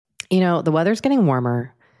The weather's getting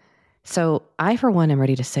warmer. So I, for one, am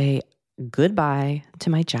ready to say goodbye to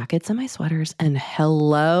my jackets and my sweaters and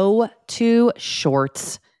hello to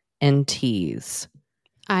shorts and tees.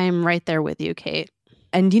 I'm right there with you, Kate.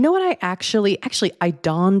 And you know what? I actually, I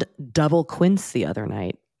donned double quince the other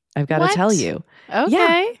night. I've got to tell you. Okay.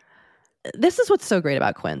 Yeah. This is what's so great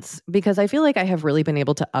about quince, because I feel like I have really been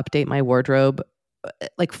able to update my wardrobe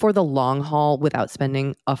like for the long haul without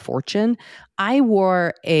spending a fortune. I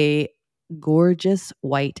wore a gorgeous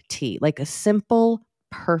white tee, like a simple,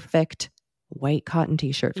 perfect white cotton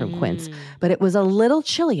t-shirt from Quince, but it was a little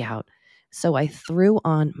chilly out. So I threw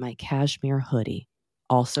on my cashmere hoodie,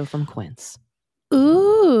 also from Quince.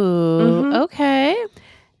 Ooh, okay.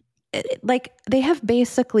 Like they have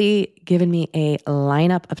basically given me a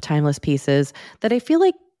lineup of timeless pieces that I feel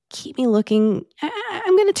like keep me looking,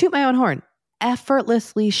 I'm going to toot my own horn,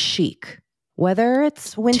 effortlessly chic, whether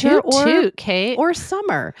it's winter Kate. or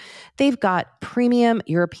summer. They've got premium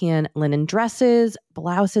European linen dresses,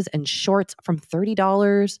 blouses, and shorts from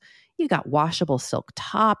 $30. You got washable silk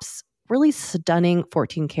tops, really stunning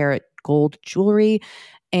 14 karat gold jewelry,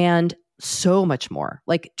 and so much more.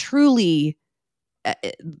 Like truly,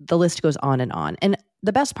 the list goes on and on. And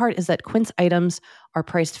the best part is that Quince items are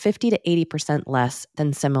priced 50 to 80% less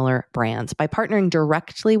than similar brands. By partnering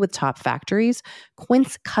directly with top factories,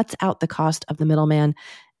 Quince cuts out the cost of the middleman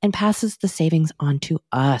and passes the savings on to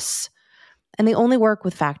us. And they only work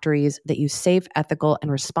with factories that use safe, ethical,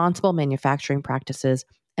 and responsible manufacturing practices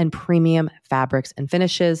and premium fabrics and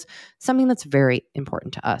finishes, something that's very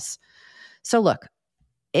important to us. So look,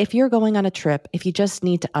 if you're going on a trip, if you just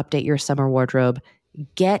need to update your summer wardrobe,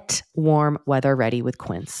 get warm weather ready with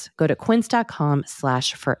Quince. Go to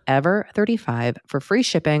quince.com/forever35 for free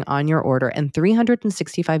shipping on your order and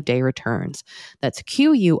 365-day returns. That's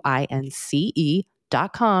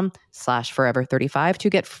QUINCE.com/forever35 to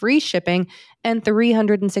get free shipping and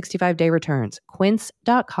 365-day returns.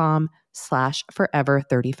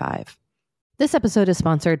 Quince.com/forever35. This episode is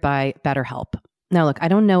sponsored by BetterHelp. Now, look, I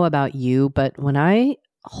don't know about you, but when I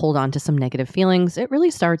hold on to some negative feelings, it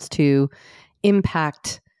really starts to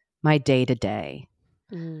impact my day to day.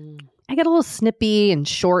 I get a little snippy and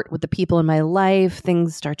short with the people in my life.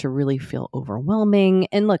 Things start to really feel overwhelming.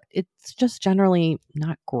 And look, it's just generally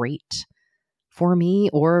not great for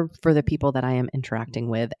me or for the people that I am interacting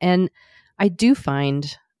with. And I do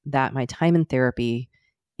find that my time in therapy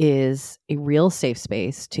is a real safe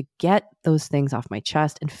space to get those things off my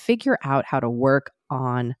chest and figure out how to work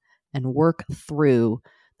on and work through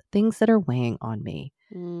the things that are weighing on me.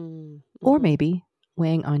 Or maybe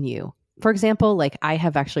weighing on you. For example, like I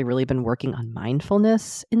have actually really been working on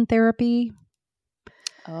mindfulness in therapy.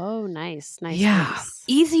 Oh, nice. Yeah.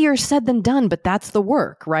 Easier said than done, but that's the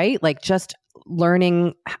work, right? Like just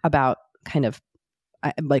learning about kind of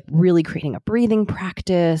like really creating a breathing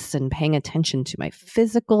practice and paying attention to my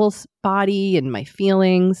physical body and my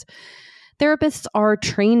feelings. Therapists are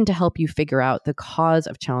trained to help you figure out the cause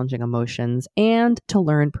of challenging emotions and to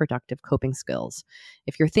learn productive coping skills.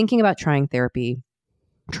 If you're thinking about trying therapy,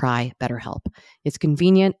 try BetterHelp. It's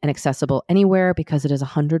convenient and accessible anywhere because it is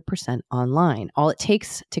 100% online. All it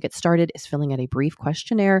takes to get started is filling out a brief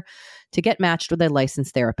questionnaire to get matched with a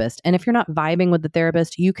licensed therapist. And if you're not vibing with the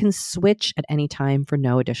therapist, you can switch at any time for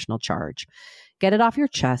no additional charge. Get it off your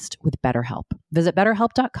chest with BetterHelp. Visit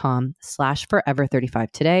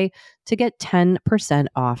BetterHelp.com/forever35 today to get 10%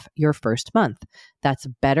 off your first month. That's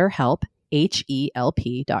BetterHelp,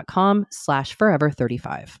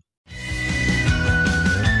 HELP.com/forever35.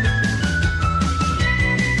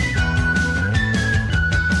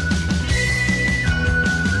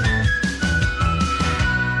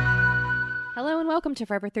 Hello and welcome to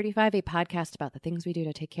Forever 35, a podcast about the things we do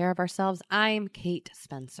to take care of ourselves. I'm Kate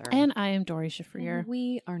Spencer. And I am Dory Shafrir.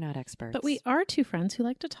 We are not experts. But we are two friends who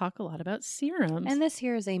like to talk a lot about serums. And this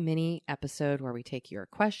here is a mini episode where we take your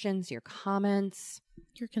questions, your comments.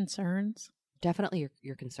 Your concerns. Definitely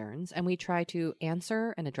your concerns. And we try to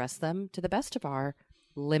answer and address them to the best of our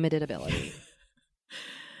limited ability.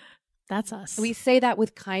 That's us. We say that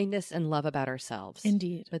with kindness and love about ourselves.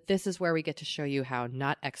 Indeed. But this is where we get to show you how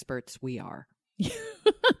not experts we are.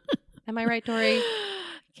 Am I right, Dory?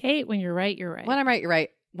 Kate, when you're right, you're right. When I'm right, you're right.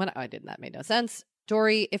 That made no sense.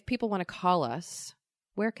 Dory, if people want to call us,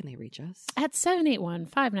 where can they reach us? At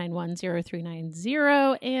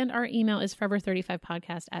 781-591-0390. And our email is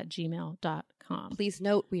forever35podcast@gmail.com. Please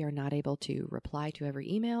note we are not able to reply to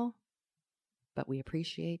every email, but we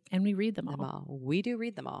appreciate and we read them all. We do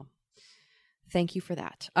read them all. Thank you for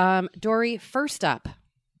that. Dory, first up,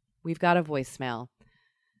 we've got a voicemail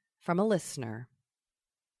from a listener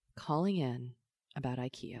calling in about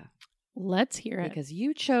IKEA. Let's hear it. because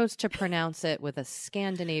you chose to pronounce it with a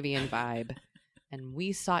Scandinavian vibe, and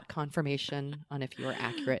we sought confirmation on if you were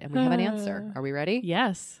accurate, and we have an answer. Are we ready?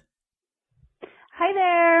 Yes. Hi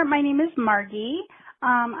there. My name is Margie.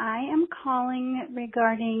 I am calling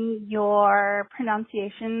regarding your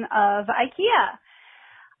pronunciation of IKEA.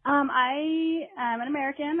 I am an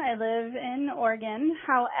American. I live in Oregon.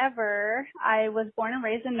 However, I was born and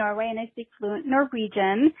raised in Norway, and I speak fluent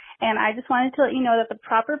Norwegian. And I just wanted to let you know that the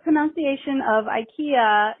proper pronunciation of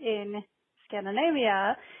IKEA in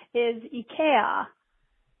Scandinavia is IKEA.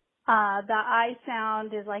 The I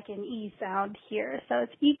sound is like an E sound here, so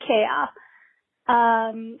it's IKEA.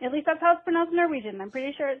 At least that's how it's pronounced in Norwegian. I'm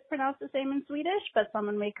pretty sure it's pronounced the same in Swedish, but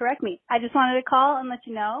someone may correct me. I just wanted to call and let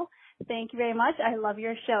you know. Thank you very much. I love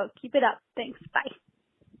your show. Keep it up. Thanks. Bye.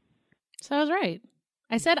 So I was right.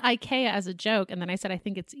 I said IKEA as a joke, and then I said I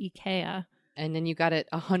think it's IKEA. And then you got it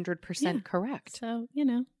 100% correct. So,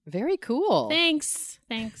 Very cool. Thanks.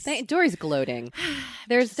 Dory's gloating.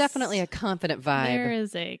 There's definitely a confident vibe. There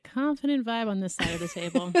is a confident vibe on this side of the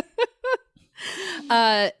table.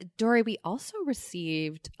 Dory, we also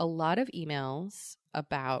received a lot of emails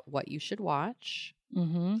about what you should watch.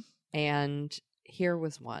 Mm-hmm. And here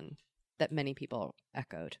was one that many people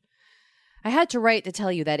echoed. I had to write to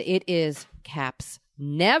tell you that it is, caps,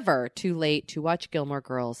 never too late to watch Gilmore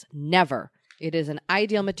Girls. Never. It is an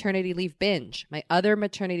ideal maternity leave binge. My other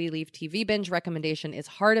maternity leave TV binge recommendation is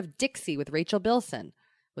Heart of Dixie with Rachel Bilson.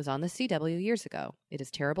 Was on the CW years ago. It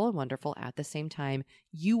is terrible and wonderful at the same time.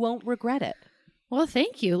 You won't regret it. Well,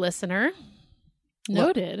 thank you, listener.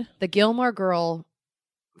 Look, Noted. the Gilmore Girl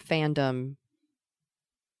fandom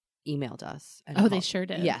emailed us. And They sure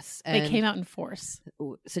did. Yes. They and came out in force.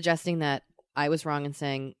 suggesting that I was wrong in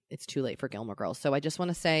saying it's too late for Gilmore Girls. So I just want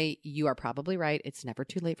to say you are probably right. It's never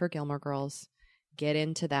too late for Gilmore Girls. Get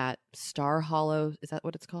into that Star Hollow. Is that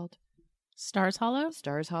what it's called? Stars Hollow?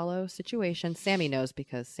 Stars Hollow situation. Sammy knows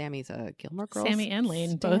because Sammy's a Gilmore Girls. Sammy and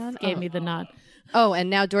Lane stan. both gave me the nod. Oh, and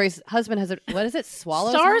now Dory's husband has a, what is it?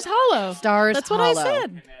 Swallows? Stars Hollow. Stars That's Hollow. what I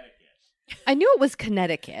said. I knew it was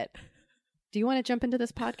Connecticut. Do you want to jump into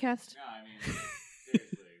this podcast? No, I mean,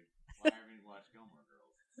 seriously, why haven't you watched Gilmore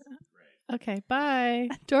Girls? It's great. Okay, bye.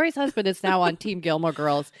 Dory's husband is now on Team Gilmore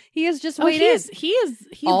Girls. He is just Oh, waiting. he is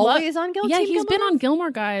Always on Gilmore. Yeah, Team he's Gilmore been on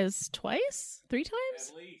Gilmore Guys twice, 3 times.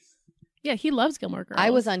 At least. Yeah, he loves Gilmore Girls.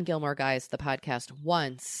 I was on Gilmore Guys, the podcast,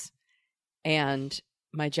 once, and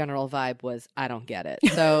my general vibe was, I don't get it.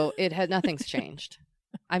 So nothing's changed.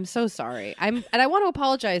 I'm so sorry. And I want to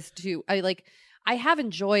apologize to, I have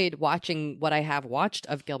enjoyed watching what I have watched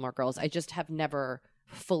of Gilmore Girls. I just have never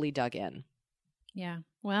fully dug in. Yeah.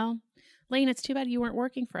 Well, Lane, it's too bad you weren't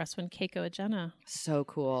working for us when Keiko and Jenna. So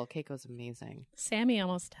cool. Keiko's amazing. Sammy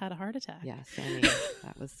almost had a heart attack. Yeah, Sammy.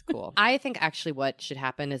 That was cool. I think actually what should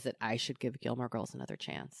happen is that I should give Gilmore Girls another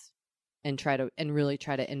chance and really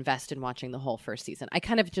try to invest in watching the whole first season. I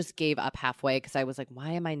kind of just gave up halfway because I was like,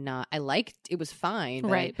 why am I not? I liked it was fine.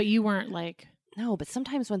 Right. But you weren't like. No, but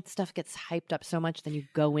sometimes when stuff gets hyped up so much, then you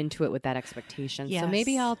go into it with that expectation. Yes. So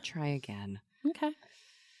maybe I'll try again. Okay.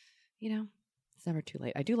 It's never too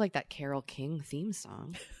late. I do like that Carole King theme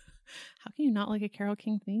song. How can you not like a Carole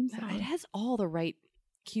King theme song? It has all the right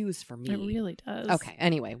cues for me. It really does. Okay.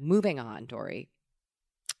 Anyway, moving on, Dory.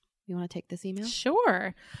 You want to take this email?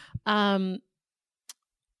 Sure. I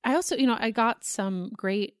also, I got some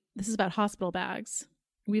great, this is about hospital bags.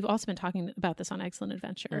 We've also been talking about this on Excellent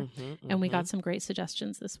Adventure, and we got some great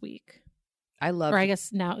suggestions this week. I love, or I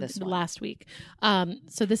guess now this one. last week.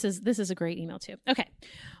 So this is a great email too. Okay.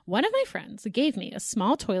 One of my friends gave me a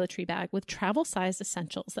small toiletry bag with travel-sized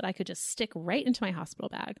essentials that I could just stick right into my hospital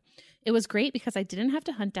bag. It was great because I didn't have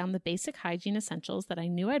to hunt down the basic hygiene essentials that I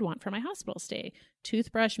knew I'd want for my hospital stay: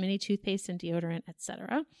 toothbrush, mini toothpaste, and deodorant,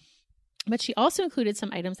 etc. But she also included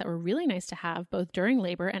some items that were really nice to have both during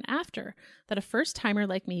labor and after, that a first-timer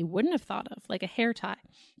like me wouldn't have thought of, like a hair tie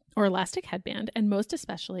or elastic headband, and most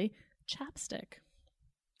especially chapstick.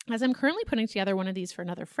 As I'm currently putting together one of these for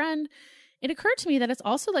another friend, it occurred to me that it's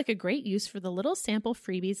also like a great use for the little sample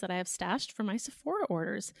freebies that I have stashed for my Sephora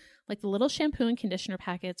orders, like the little shampoo and conditioner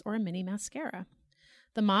packets or a mini mascara.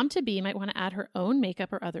 The mom-to-be might want to add her own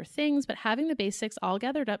makeup or other things, but having the basics all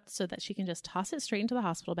gathered up so that she can just toss it straight into the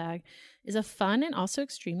hospital bag is a fun and also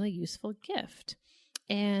extremely useful gift.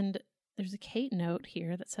 And there's a Kate note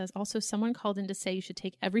here that says, also someone called in to say you should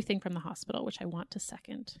take everything from the hospital, which I want to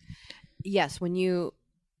second. Yes,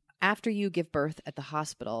 after you give birth at the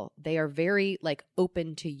hospital, they are very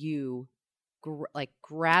open to you,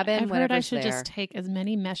 grabbing I've whatever's heard I should there. just take as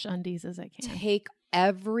many mesh undies as I can. Take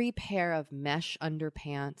every pair of mesh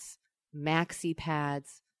underpants, maxi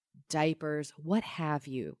pads, diapers, what have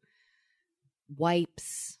you.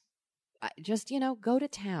 wipes. Just, go to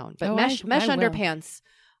town. But Oh, mesh I will. underpants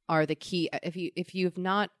are the key. If you've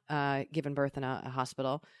not given birth in a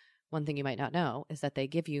hospital, one thing you might not know is that they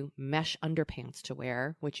give you mesh underpants to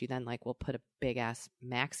wear, which you then will put a big ass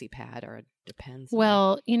maxi pad, or it depends.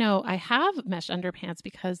 Well, I have mesh underpants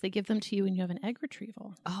because they give them to you when you have an egg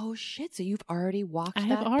retrieval. Oh shit! So you've already walked I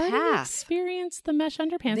that have already path. experienced the mesh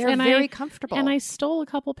underpants. They're and very comfortable. And I stole a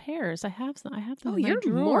couple pairs. I have them. Oh, in my you're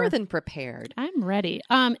drawer. more than prepared. I'm ready.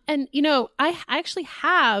 And I actually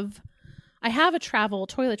have a travel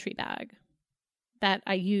toiletry bag that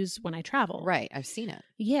I use when I travel. Right, I've seen it.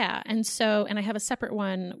 Yeah. And I have a separate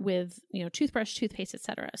one with, toothbrush, toothpaste,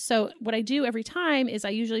 etc. So what I do every time is I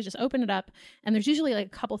usually just open it up, and there's usually a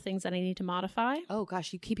couple things that I need to modify. Oh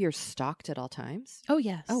gosh, you keep yours stocked at all times? Oh,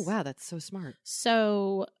 yes. Oh wow, that's so smart.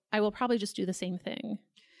 So I will probably just do the same thing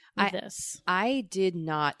with this. I did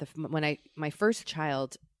not when my first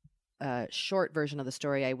child, short version of the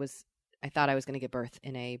story, I thought I was going to give birth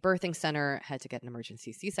in a birthing center, had to get an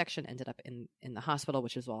emergency C-section, ended up in the hospital,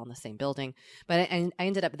 which is all in the same building. But I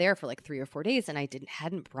ended up there for 3 or 4 days, and I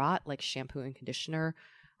hadn't brought shampoo and conditioner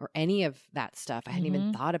or any of that stuff. I hadn't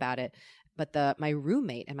even thought about it. But my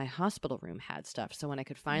roommate in my hospital room had stuff. So when I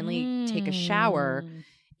could finally take a shower,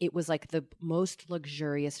 it was the most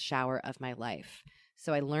luxurious shower of my life.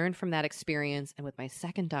 So I learned from that experience. And with my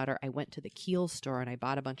second daughter, I went to the Kiehl's store and I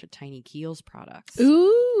bought a bunch of tiny Kiehl's products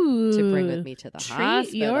to bring with me to the Treat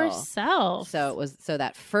hospital. yourself. So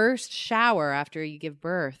that first shower after you give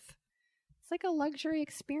birth, it's like a luxury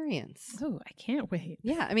experience. Oh, I can't wait.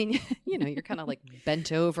 Yeah. I mean, you're kind of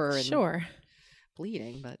bent over and Sure.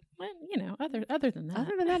 bleeding, but Well, other than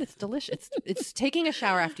that. it's delicious. It's taking a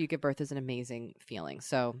shower after you give birth is an amazing feeling.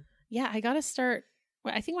 So Yeah, I got to start.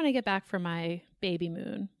 Well, I think when I get back from my baby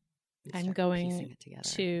moon, you I'm start going piecing it together.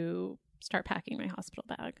 to start packing my hospital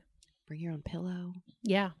bag. Bring your own pillow.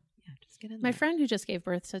 Yeah. Yeah, just get in My there. friend who just gave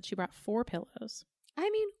birth said she brought 4 pillows. I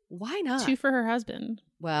mean, why not? 2 for her husband.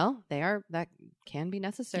 Well, that can be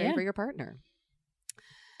necessary Yeah. for your partner.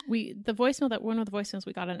 One of the voicemails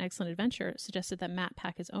we got on Excellent Adventure suggested that Matt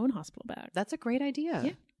pack his own hospital bag. That's a great idea.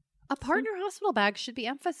 Yeah. A partner hospital bag should be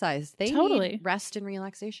emphasized. They Totally. need rest and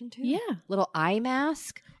relaxation too. Yeah. Little eye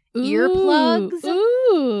mask, Ooh, earplugs,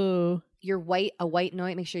 Ooh. a white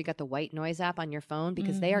noise. Make sure you got the white noise app on your phone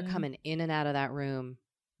because they are Mhm. coming in and out of that room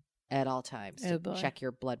at all times Oh, to boy. check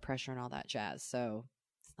your blood pressure and all that jazz. So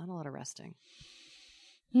it's not a lot of resting.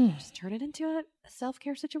 Hmm. Just turn it into a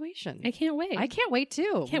self-care situation. I can't wait. I can't wait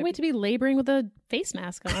too. Can't wait to be laboring with a face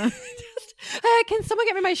mask on. Can someone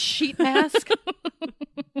get me my sheet mask?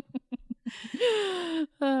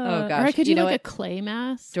 Oh gosh. Or I could You do know like what? a clay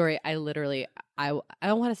mask. Dory, I don't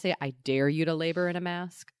want to say I dare you to labor in a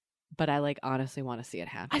mask, but I honestly want to see it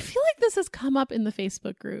happen. I feel like this has come up in the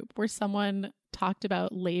Facebook group where someone talked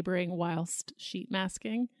about laboring whilst sheet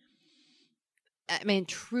masking. I mean,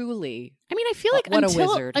 truly. I mean, I feel like What a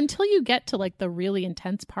wizard. until you get to the really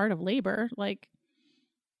intense part of labor,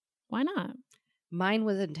 why not? Mine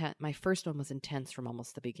was intense. My first one was intense from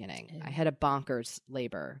almost the beginning. Ew. I had a bonkers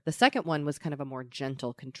labor. The second one was kind of a more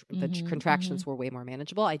gentle. The Mhm, contractions were way more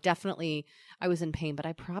manageable. I was in pain, but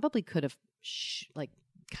I probably could have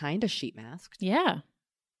kind of sheet masked. Yeah.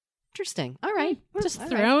 Interesting. All right. Just All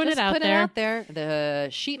throwing it Just out put there. it out there. The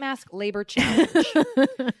sheet mask labor challenge.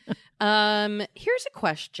 Here's a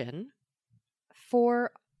question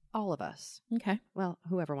for all of us. Okay. Well,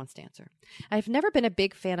 whoever wants to answer. I've never been a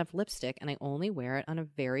big fan of lipstick, and I only wear it on a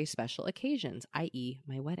very special occasions, i.e.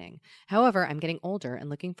 my wedding. However, I'm getting older and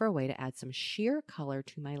looking for a way to add some sheer color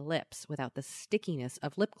to my lips without the stickiness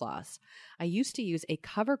of lip gloss. I used to use a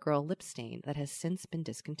CoverGirl lip stain that has since been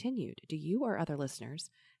discontinued. Do you or other listeners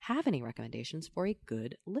have any recommendations for a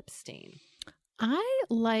good lip stain? I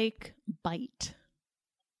like Bite.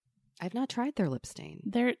 I've not tried their lip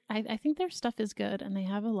stain. I think their stuff is good, and they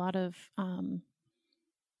have a lot of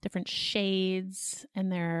different shades,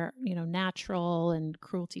 and they're natural and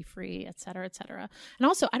cruelty free, et cetera, et cetera. And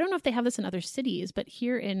also, I don't know if they have this in other cities, but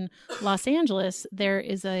here in Los Angeles, there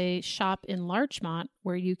is a shop in Larchmont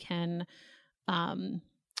where you can.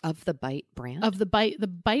 Of the Bite brand? The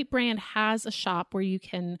Bite brand has a shop where you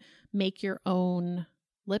can make your own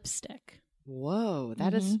lipstick. Whoa,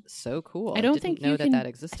 that is so cool. I don't didn't think know you that can, that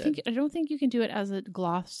existed. I don't think you can do it as a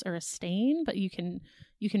gloss or a stain, but you can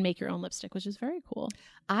make your own lipstick, which is very cool.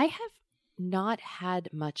 I have not had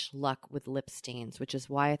much luck with lip stains, which is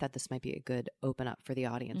why I thought this might be a good open up for the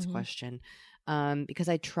audience question. Because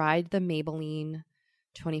I tried the Maybelline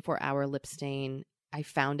 24-hour lip stain. I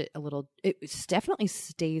found it it definitely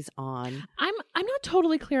stays on. I I'm not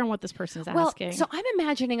totally clear on what this person is Well, asking. so I'm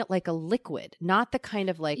imagining it like a liquid, not the kind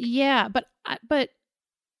of like. Yeah, but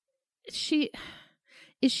is she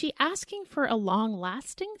asking for a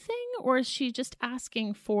long-lasting thing, or is she just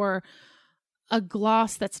asking for a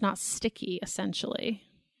gloss that's not sticky, essentially?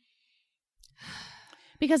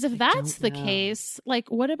 Because if that's the case, like,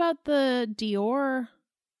 what about the Dior?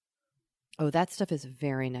 Oh, that stuff is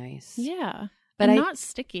very nice. Yeah, but and not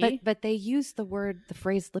sticky. But they use the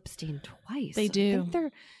phrase lip stain twice. They do. I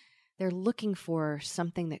think they're looking for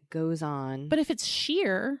something that goes on. But if it's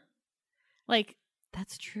sheer, like,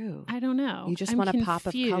 that's true. I don't know. You just I'm want a pop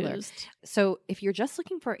of color. confused. So if you're just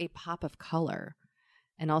looking for a pop of color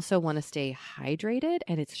and also want to stay hydrated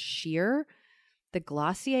and it's sheer, the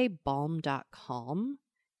Glossier Balm.com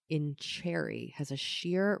in cherry has a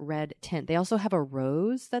sheer red tint. They also have a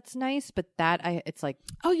rose that's nice, but it's like,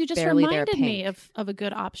 Oh, you just barely there reminded me pink. of a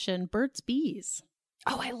good option, Burt's Bees.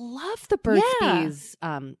 oh, I love the Burt's Yeah. Bees,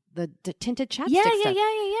 the tinted chapstick Yeah. stuff.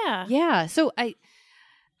 Yeah. So I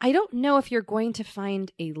don't know if you're going to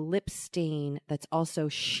find a lip stain that's also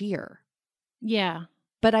sheer, Yeah.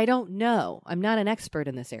 but I don't know. I'm not an expert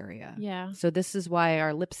in this area. Yeah. So this is why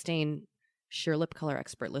our lip stain sheer lip color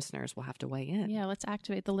expert listeners will have to weigh in. Yeah. Let's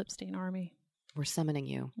activate the lip stain army. We're summoning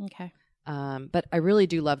you. Okay. But I really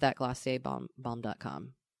do love that Glossier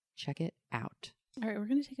Balm.com. Check it out. All right. We're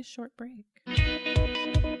going to take a short break.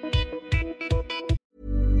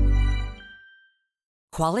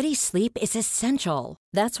 Quality sleep is essential.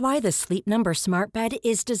 That's why the Sleep Number Smart Bed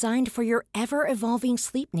is designed for your ever-evolving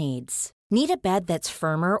sleep needs. Need a bed that's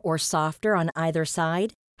firmer or softer on either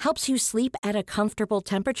side? Helps you sleep at a comfortable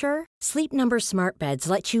temperature? Sleep Number Smart Beds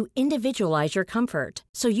let you individualize your comfort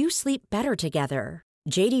so you sleep better together.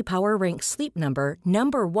 J.D. Power ranks Sleep Number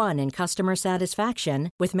number 1 in customer satisfaction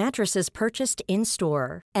with mattresses purchased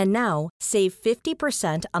in-store. And now, save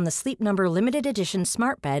 50% on the Sleep Number Limited Edition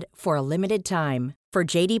Smart Bed for a limited time. For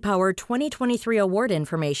J.D. Power 2023 award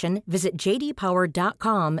information, visit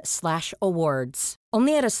jdpower.com/awards.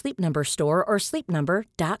 Only at a Sleep Number store or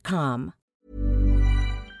sleepnumber.com.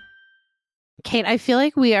 Kate, I feel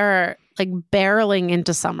like we are like barreling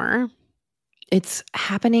into summer. It's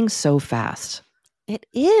happening so fast. It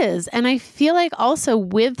is. And I feel like also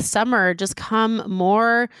with summer just come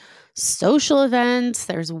more social events.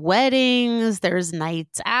 There's weddings, there's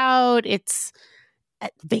nights out, it's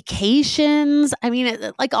vacations. I mean,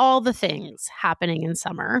 like all the things happening in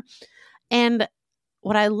summer. And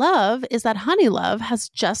what I love is that Honeylove has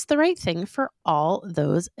just the right thing for all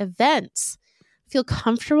those events. Feel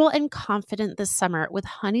comfortable and confident this summer with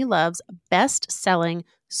Honeylove's best-selling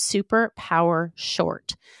Super Power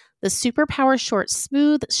Short. The Super Power Short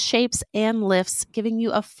smooths, shapes, and lifts, giving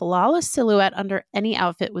you a flawless silhouette under any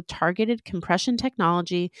outfit with targeted compression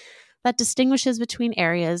technology that distinguishes between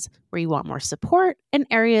areas where you want more support and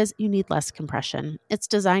areas you need less compression. It's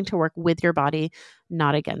designed to work with your body,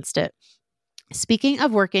 not against it. Speaking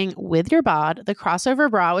of working with your bod, the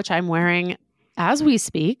crossover bra, which I'm wearing as we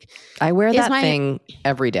speak, I wear that thing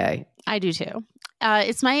every day. I do too.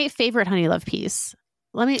 It's my favorite Honeylove piece.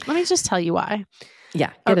 Let me just tell you why.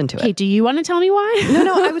 Yeah, get into it. Okay, do you want to tell me why?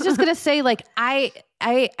 No, I was just going to say, like, I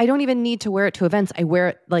don't even need to wear it to events. I wear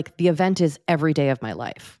it like the event is every day of my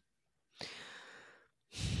life.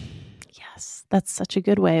 Yes, that's such a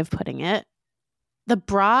good way of putting it. The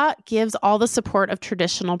bra gives all the support of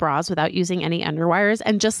traditional bras without using any underwires.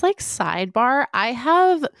 And just like sidebar, I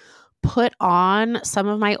have put on some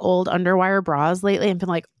of my old underwire bras lately and been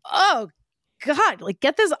like, oh God, like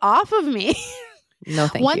get this off of me. No,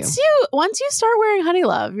 thank once you. Once you start wearing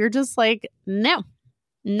Honeylove, you're just like, no,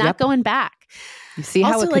 not going back. You see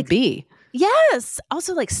how Also, it could be. Yes.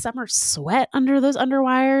 Also, like summer sweat under those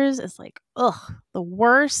underwires is like, ugh, the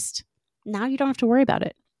worst. Now you don't have to worry about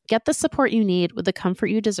it. Get the support you need with the comfort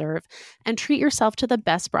you deserve and treat yourself to the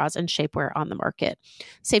best bras and shapewear on the market.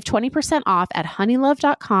 Save 20% off at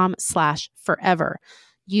honeylove.com/forever.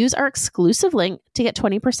 Use our exclusive link to get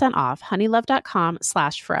 20% off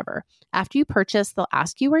honeylove.com/forever. After you purchase, they'll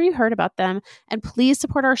ask you where you heard about them, and please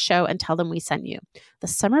support our show and tell them we sent you. The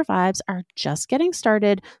summer vibes are just getting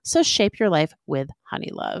started, so shape your life with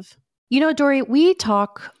Honeylove. You know, Dory, we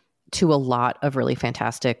talk to a lot of really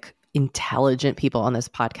fantastic, intelligent people on this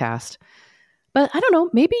podcast, but I don't know,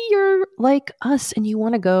 maybe you're like us and you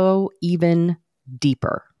want to go even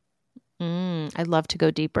deeper. I'd love to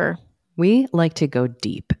go deeper. We like to go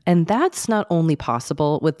deep, and that's not only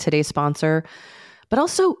possible with today's sponsor, but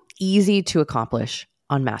also easy to accomplish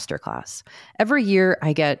on Masterclass. Every year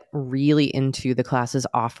I get really into the classes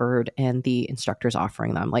offered and the instructors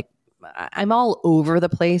offering them. Like, I'm all over the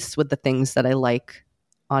place with the things that I like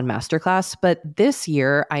on Masterclass, but this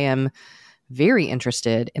year I am very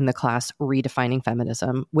interested in the class Redefining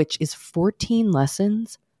Feminism, which is 14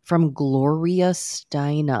 lessons from Gloria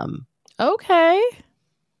Steinem. Okay.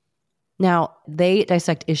 Now, they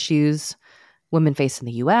dissect issues women face in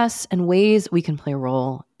the US and ways we can play a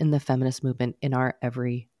role in the feminist movement in our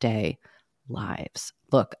everyday lives.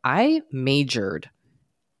 Look, I majored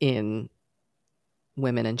in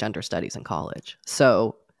women and gender studies in college.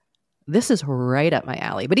 So this is right up my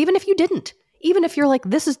alley. But even if you didn't, even if you're like,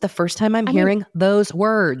 this is the first time I'm hearing those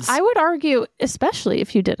words. I would argue, especially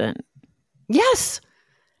if you didn't. Yes.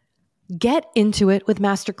 Get into it with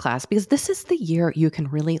Masterclass, because this is the year you can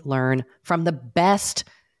really learn from the best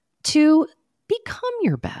to become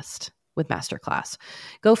your best with Masterclass.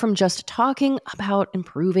 Go from just talking about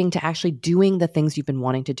improving to actually doing the things you've been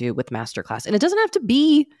wanting to do with Masterclass. And it doesn't have to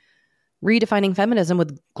be Redefining Feminism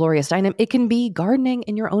with Gloria Steinem. It can be gardening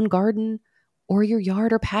in your own garden or your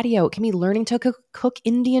yard or patio. It can be learning to cook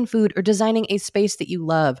Indian food or designing a space that you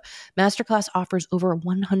love. Masterclass offers over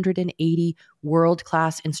 180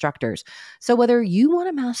 world-class instructors. So whether you want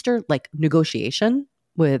to master like negotiation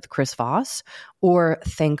with Chris Voss, or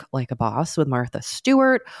think like a boss with Martha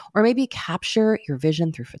Stewart, or maybe capture your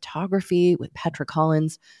vision through photography with Petra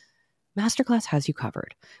Collins, Masterclass has you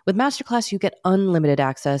covered. With Masterclass, you get unlimited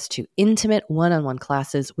access to intimate one-on-one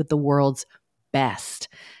classes with the world's best.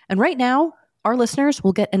 And right now, our listeners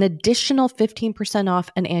will get an additional 15%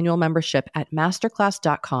 off an annual membership at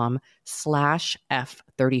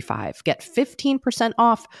masterclass.com/F35. Get 15%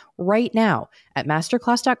 off right now at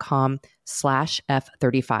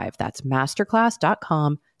masterclass.com/F35. That's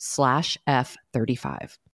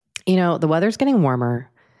masterclass.com/F35. You know, the weather's getting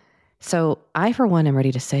warmer. So I, for one, am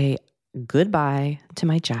ready to say goodbye to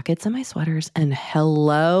my jackets and my sweaters and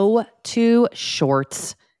hello to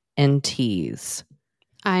shorts and tees.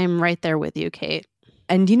 I'm right there with you, Kate.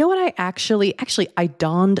 And you know what? I actually, I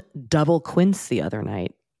donned double quince the other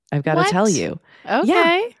night. I've got to tell you. Okay.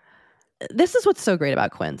 Yeah. This is what's so great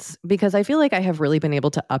about quince, because I feel like I have really been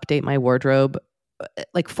able to update my wardrobe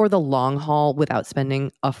like for the long haul without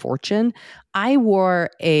spending a fortune. I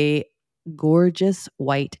wore a gorgeous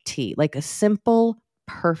white tee, like a simple,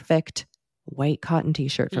 perfect white cotton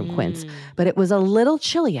t-shirt from Quince, but it was a little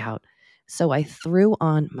chilly out. So I threw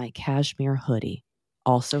on my cashmere hoodie,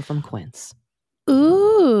 also from Quince.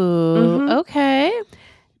 Ooh, okay.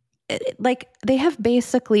 Like, they have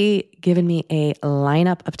basically given me a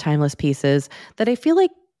lineup of timeless pieces that I feel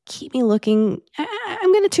like keep me looking,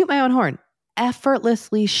 I'm going to toot my own horn,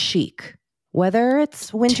 effortlessly chic. Whether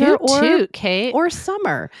it's winter or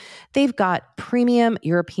summer. They've got premium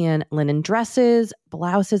European linen dresses,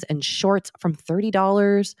 blouses, and shorts from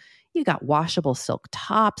 $30. You got washable silk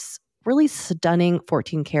tops, really stunning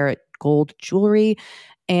 14 karat gold jewelry,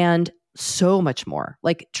 and so much more.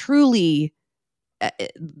 Like, truly,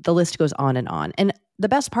 the list goes on and on. And the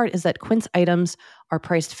best part is that Quince items are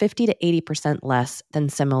priced 50 to 80% less than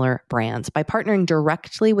similar brands. By partnering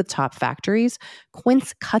directly with top factories,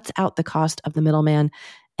 Quince cuts out the cost of the middleman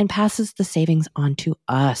and passes the savings on to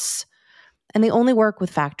us. And they only work with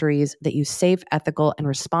factories that use safe, ethical, and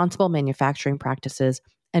responsible manufacturing practices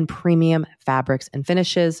and premium fabrics and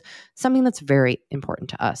finishes, something that's very important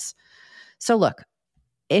to us. So look,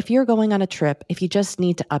 if you're going on a trip, if you just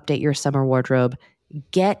need to update your summer wardrobe,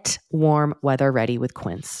 get warm weather ready with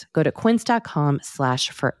Quince. Go to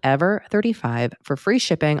quince.com/forever35 for free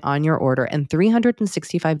shipping on your order and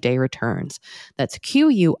 365-day returns. That's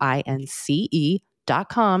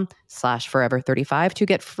QUINCE.com/forever35 to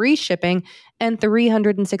get free shipping and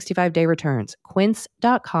 365-day returns.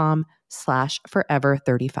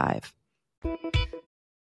 Quince.com/forever35.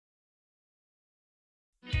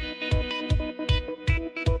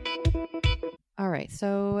 All right,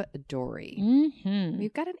 so Dory,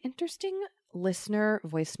 we've got an interesting listener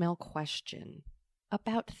voicemail question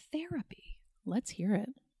about therapy. Let's hear it.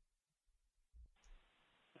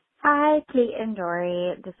 Hi, Kate and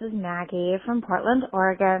Dory. This is Maggie from Portland,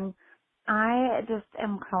 Oregon. I just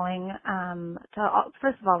am calling to,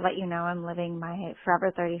 first of all, let you know I'm living my Forever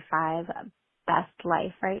 35 best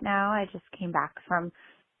life right now. I just came back from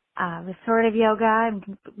restorative yoga.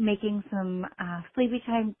 I'm making some sleepy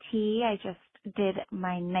time tea. I just did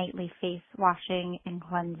my nightly face washing and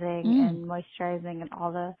cleansing and moisturizing and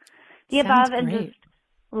all the above, and just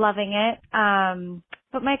loving it.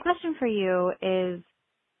 But my question for you is,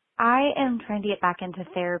 I am trying to get back into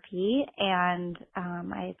therapy, and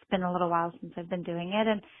it's been a little while since I've been doing it,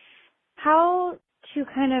 and how to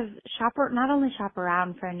kind of not only shop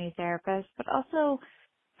around for a new therapist, but also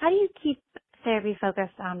how do you keep therapy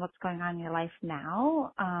focused on what's going on in your life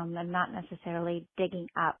now, and not necessarily digging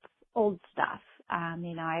up old stuff.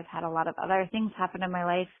 I've had a lot of other things happen in my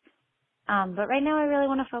life But right now I really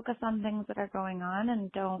want to focus on things that are going on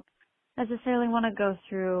and don't necessarily want to go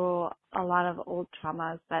through a lot of old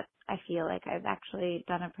traumas that I feel like I've actually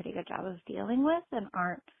done a pretty good job of dealing with and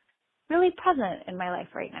aren't really present in my life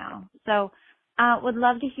right now. So would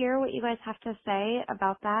love to hear what you guys have to say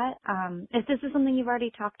about that. If this is something you've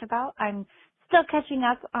already talked about, I'm still catching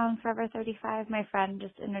up on Forever 35. My friend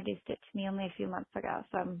just introduced it to me only a few months ago,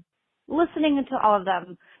 so I'm listening to all of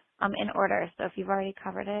them in order. So if you've already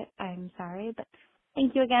covered it, I'm sorry, but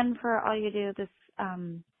thank you again for all you do. This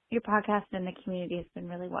your podcast and the community has been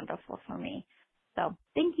really wonderful for me. So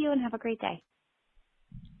thank you and have a great day.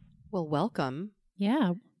 Well, welcome.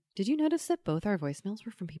 Yeah. Did you notice that both our voicemails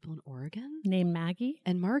were from people in Oregon? Name Maggie.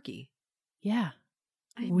 And Margie. Yeah.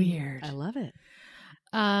 I mean, Weird. I love it.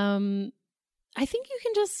 I think you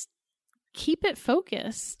can just keep it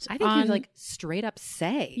focused. I think you like straight up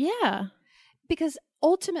say. Yeah. Because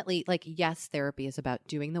ultimately, like, yes, therapy is about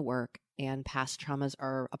doing the work and past traumas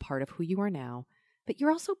are a part of who you are now, but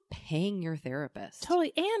you're also paying your therapist.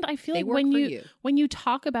 Totally. And I feel They like work when for when you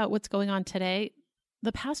talk about what's going on today,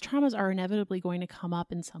 the past traumas are inevitably going to come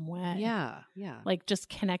up in some way. Yeah. Yeah. Like just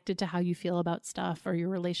connected to how you feel about stuff or your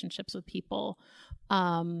relationships with people.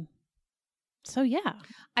 So yeah.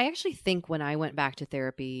 I actually think when I went back to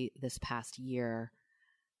therapy this past year,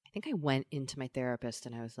 I think I went into my therapist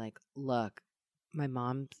and I was like, look, my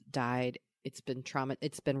mom died. It's been trauma.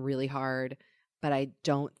 It's been really hard, but I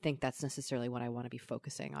don't think that's necessarily what I want to be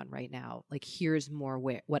focusing on right now. Like, here's more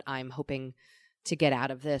what I'm hoping to get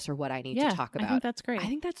out of this or what I need to talk about. I think that's great. I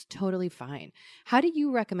think that's totally fine. How do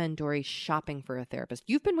you recommend, Dory, shopping for a therapist?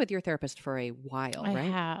 You've been with your therapist for a while, right? I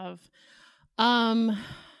have.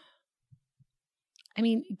 I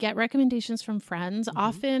mean, get recommendations from friends. Mm-hmm.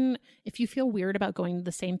 Often, if you feel weird about going to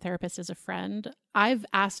the same therapist as a friend, I've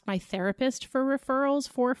asked my therapist for referrals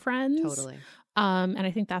for friends. Totally. And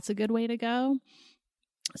I think that's a good way to go.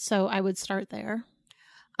 So I would start there.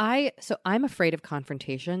 I'm afraid of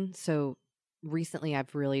confrontation. So recently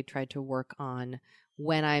I've really tried to work on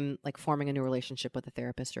when I'm like forming a new relationship with a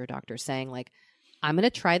therapist or a doctor, saying like, I'm going to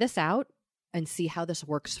try this out and see how this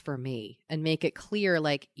works for me and make it clear,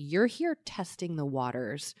 like, you're here testing the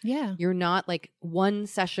waters. Yeah. You're not like one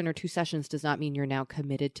session or two sessions does not mean you're now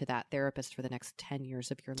committed to that therapist for the next 10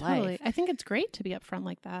 years of your Totally. life. I think it's great to be upfront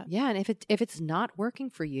like that. Yeah. And if it's not working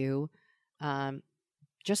for you,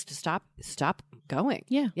 just stop going.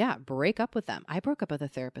 Yeah. Yeah. Break up with them. I broke up with a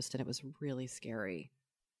therapist and it was really scary.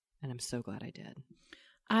 And I'm so glad I did.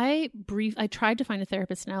 I tried to find a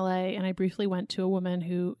therapist in LA and I briefly went to a woman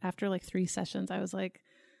who, after like 3 sessions, I was like,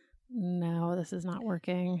 no, this is not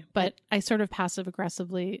working. But I sort of passive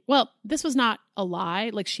aggressively, well, this was not a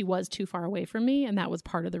lie. Like, she was too far away from me. And that was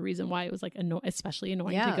part of the reason why it was like especially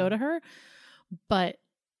annoying to go to her. But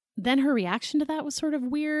then her reaction to that was sort of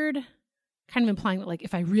weird, kind of implying that like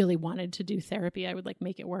if I really wanted to do therapy, I would like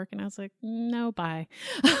make it work. And I was like, no, bye.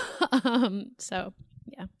 So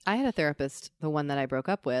yeah. I had a therapist, the one that I broke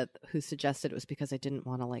up with, who suggested it was because I didn't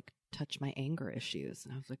want to like touch my anger issues.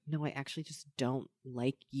 And I was like, no, I actually just don't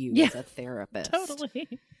like you as a therapist.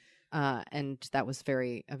 Totally. And that was a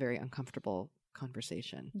very uncomfortable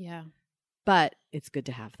conversation. Yeah. But it's good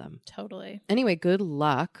to have them. Totally. Anyway, good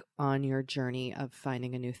luck on your journey of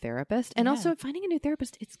finding a new therapist. And also finding a new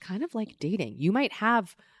therapist, it's kind of like dating. You might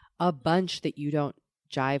have a bunch that you don't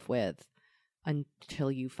jive with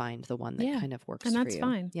until you find the one that kind of works for you. And that's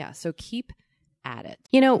fine. Yeah. So keep at it.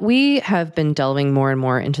 You know, we have been delving more and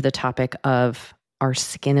more into the topic of our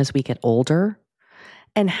skin as we get older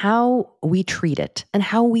and how we treat it and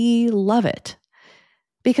how we love it.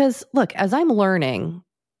 Because look, as I'm learning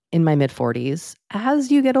in my mid-40s,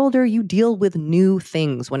 as you get older, you deal with new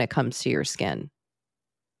things when it comes to your skin.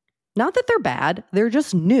 Not that they're bad, they're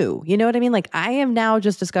just new. You know what I mean? Like, I am now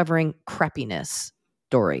just discovering crepiness,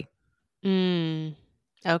 Dory.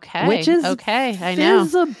 Okay. Which is I know.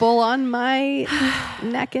 visible on my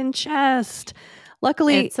neck and chest.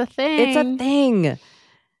 Luckily, It's a thing.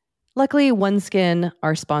 Luckily, OneSkin,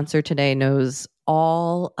 our sponsor today, knows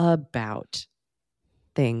all about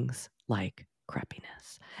things like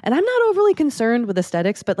crepiness. And I'm not overly concerned with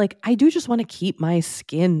aesthetics, but like, I do just want to keep my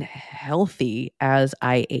skin healthy as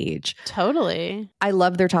I age. Totally. I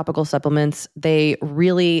love their topical supplements. They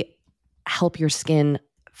really help your skin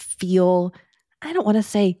feel, I don't want to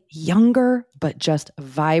say younger, but just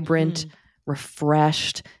vibrant,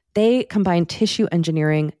 refreshed. They combine tissue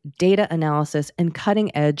engineering, data analysis, and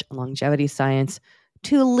cutting-edge longevity science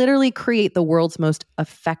to literally create the world's most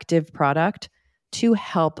effective product to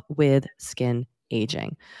help with skin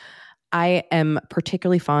aging. I am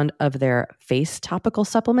particularly fond of their face topical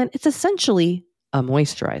supplement. It's essentially a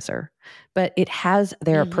moisturizer, but it has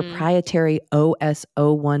their Mhm. proprietary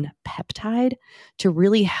OSO1 peptide to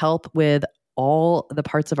really help with all the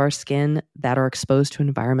parts of our skin that are exposed to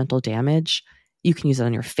environmental damage. You can use it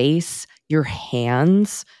on your face, your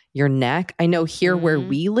hands, your neck. I know here where Mhm.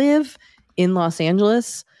 we live in Los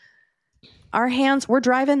Angeles, our hands, we're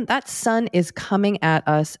driving, that sun is coming at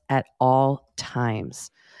us at all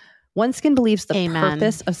times. OneSkin believes the Amen.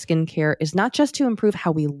 purpose of skincare is not just to improve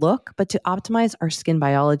how we look, but to optimize our skin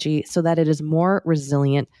biology so that it is more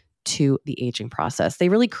resilient to the aging process. They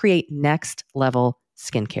really create next level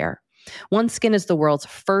skincare. OneSkin is the world's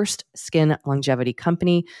first skin longevity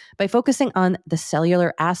company. By focusing on the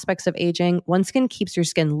cellular aspects of aging, OneSkin keeps your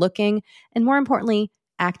skin looking and, more importantly,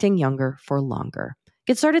 acting younger for longer.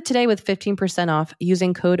 Get started today with 15% off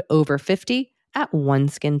using code OVER50 at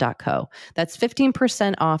oneskin.co. That's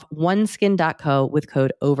 15% off oneskin.co with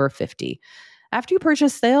code OVER50. After you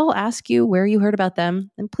purchase, they'll ask you where you heard about them,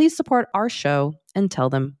 and please support our show and tell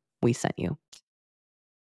them we sent you.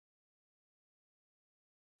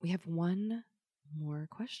 We have one more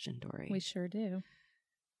question, Dory. We sure do.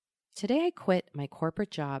 Today, I quit my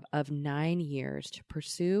corporate job of 9 years to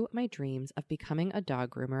pursue my dreams of becoming a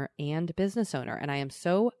dog groomer and business owner, and I am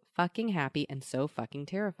so fucking happy and so fucking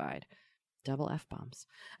terrified. Double F-bombs.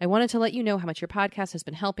 I wanted to let you know how much your podcast has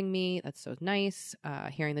been helping me. That's so nice.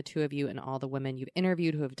 Hearing the two of you and all the women you've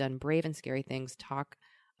interviewed who have done brave and scary things talk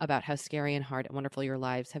about how scary and hard and wonderful your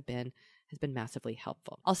lives have been has been massively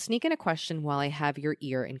helpful. I'll sneak in a question while I have your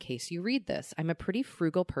ear in case you read this. I'm a pretty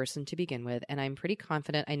frugal person to begin with, and I'm pretty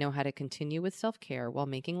confident I know how to continue with self-care while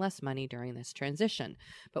making less money during this transition.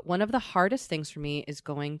 But one of the hardest things for me is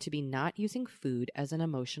going to be not using food as an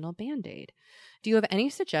emotional band-aid. Do you have any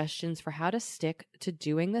suggestions for how to stick to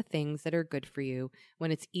doing the things that are good for you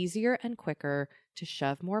when it's easier and quicker to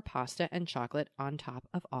shove more pasta and chocolate on top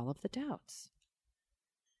of all of the doubts?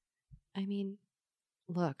 I mean,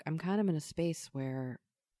 look, I'm kind of in a space where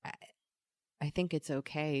I think it's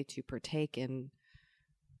okay to partake in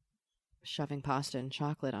shoving pasta and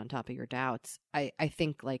chocolate on top of your doubts. I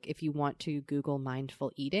think, like, if you want to Google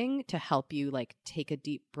mindful eating to help you, like, take a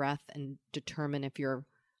deep breath and determine if you're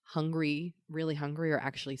hungry, really hungry, or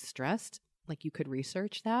actually stressed, like, you could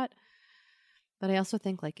research that. But I also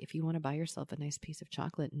think, like, if you want to buy yourself a nice piece of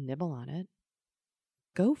chocolate and nibble on it,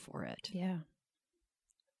 go for it. Yeah.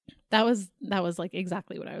 That was like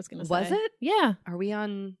exactly what I was going to say. Was it? Yeah. Are we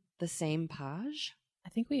on the same page? I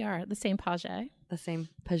think we are the same page. The same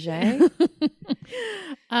page?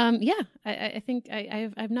 Yeah. I think I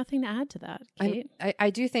have nothing to add to that, Kate. I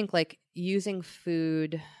do think, like, using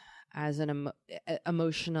food as an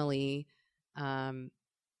emotionally,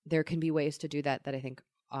 there can be ways to do that I think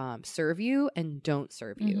serve you and don't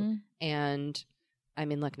serve you. Mm-hmm. And I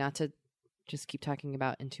mean, look, not to just keep talking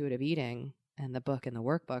about intuitive eating and the book and the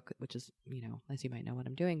workbook, which is, you know, as you might know what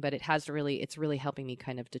I'm doing, but it's really helping me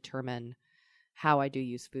kind of determine how I do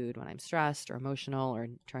use food when I'm stressed or emotional or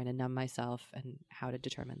trying to numb myself, and how to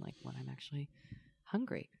determine, like, when I'm actually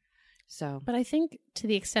hungry. So, But I think to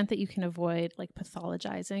the extent that you can avoid, like,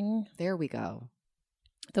 pathologizing there we go.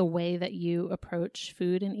 the way that you approach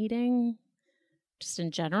food and eating, just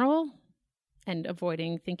in general, and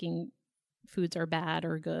avoiding thinking foods are bad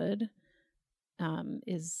or good,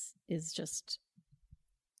 is just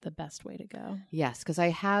the best way to go. Yes, because I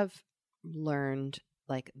have learned,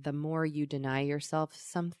 like, the more you deny yourself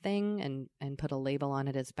something and put a label on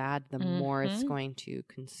it as bad, the more it's going to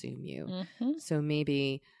consume you. Mm-hmm. So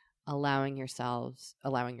maybe allowing yourself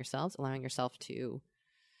to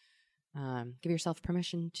give yourself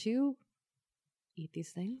permission to eat these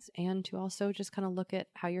things, and to also just kind of look at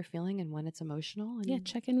how you're feeling and when it's emotional. And Yeah,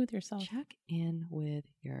 check in with yourself. check in with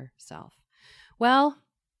yourself. Well,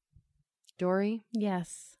 Dory,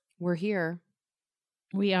 Yes, we're here.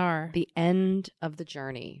 we are. The end of the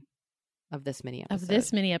journey of this mini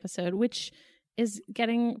episode. Which is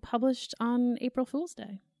getting published on April Fool's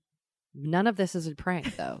Day. None of this is a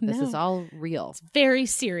prank, though. This No. is all real. Very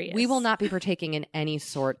serious. We will not be partaking in any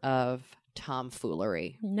sort of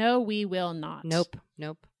tomfoolery. No, we will not. Nope.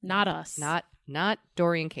 Not us. Not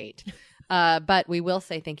Dory and Kate. But we will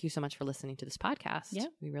say thank you so much for listening to this podcast. Yeah.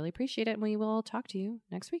 We really appreciate it, and we will talk to you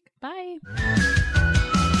next week. Bye.